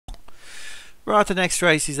Right, the next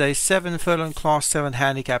race is a 7 furlong Class 7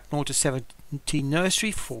 handicap 0 to 17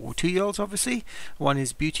 nursery for 2-year-olds obviously. One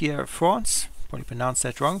is Beauty of France, probably pronounced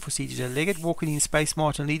that wrong, for CJ Leggett. Walking in Space,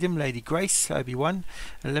 Martin Leadham, Lady Grace, Obi-Wan,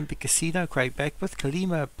 Olympic Casino, Craig Beckwith,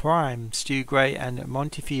 Kalima Prime, Stu Gray, and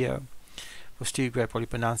Montefiore. For Stu Gray, probably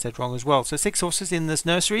pronounced that wrong as well. So 6 horses in this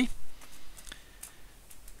nursery.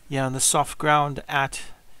 Yeah, on the soft ground at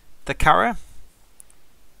the Curragh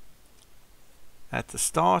at the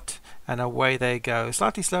start, and away they go.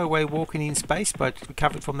 Slightly slow away Walking in Space, but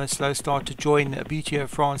recovered from the slow start to join Beauty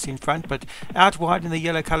of France in front, but out wide in the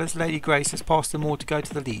yellow colours. Lady Grace has passed them all to go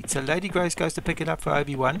to the lead. So Lady Grace goes to pick it up for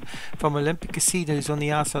Obi-Wan from Olympic Casino, who's on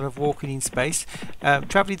the outside of Walking in Space.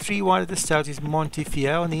 Travelling 3 wide at the start is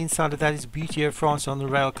Montefiore. On the inside of that is Beauty of France. On the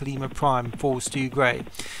rail, Kalima Prime for Stu Gray.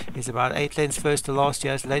 He's about 8 lengths first to last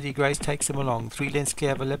year as Lady Grace takes them along. 3 lengths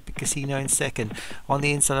clear of Olympic Casino in second. On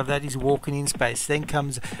the inside of that is Walking in Space. Then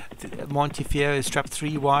comes Montefiore, is strapped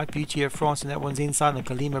 3 wide. Beauty of France, and that one's inside. And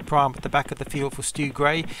Kalima Prime at the back of the field for Stu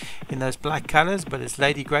Gray in those black colours. But it's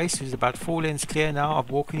Lady Grace, who's about 4 lengths clear now of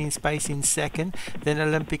Walking in Space in second. Then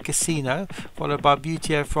Olympic Casino, followed by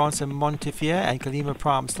Beauty of France and Montefiore, and Kalima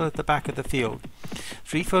Prime still at the back of the field.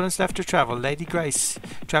 3 furlongs left to travel. Lady Grace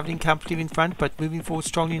travelling comfortably in front, but moving forward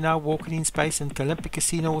strongly now. Walking in Space and Olympic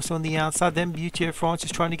Casino also on the outside. Then Beauty of France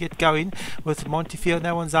is trying to get going with Montefiore.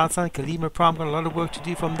 That one's outside. Kalima Prime got a lot of work to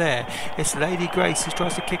do from there. It's Lady Grace who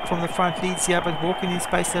tries to kick from the front, leads here, but Walking in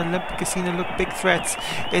Space and Olympic Casino look big threats.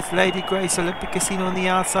 It's Lady Grace, Olympic Casino on the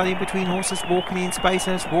outside, in between horses. Walking in Space,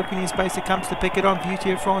 and it's Walking in Space that comes to pick it on.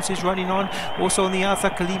 Beauty of France is running on, also on the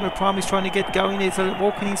outside. Kalima Prime is trying to get going. It's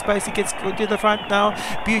Walking in Space that gets to the front now.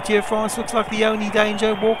 Beauty of France looks like the only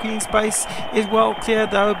danger. Walking in Space is well clear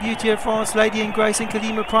though. Beauty of France, Lady and Grace and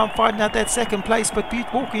Kalima Prime fighting out that second place, but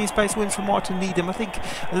Walking in Space wins from Martin Leadham. I think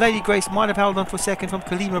Lady Grace might have held on for second from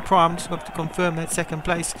Kalima Prime. Just got to confirm that second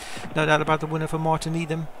place. No doubt about the winner for Martin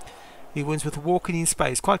Leadham. He wins with Walking in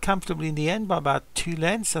Space quite comfortably in the end by about 2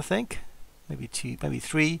 lengths, I think. Maybe 2, maybe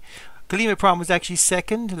 3. Kalima Prime was actually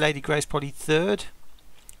second. Lady Grace probably third.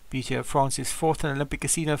 Beauty of France is fourth, and Olympic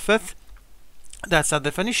Casino fifth. That's how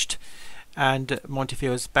they finished. And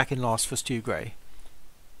Montefiore is back in last for Stu Gray.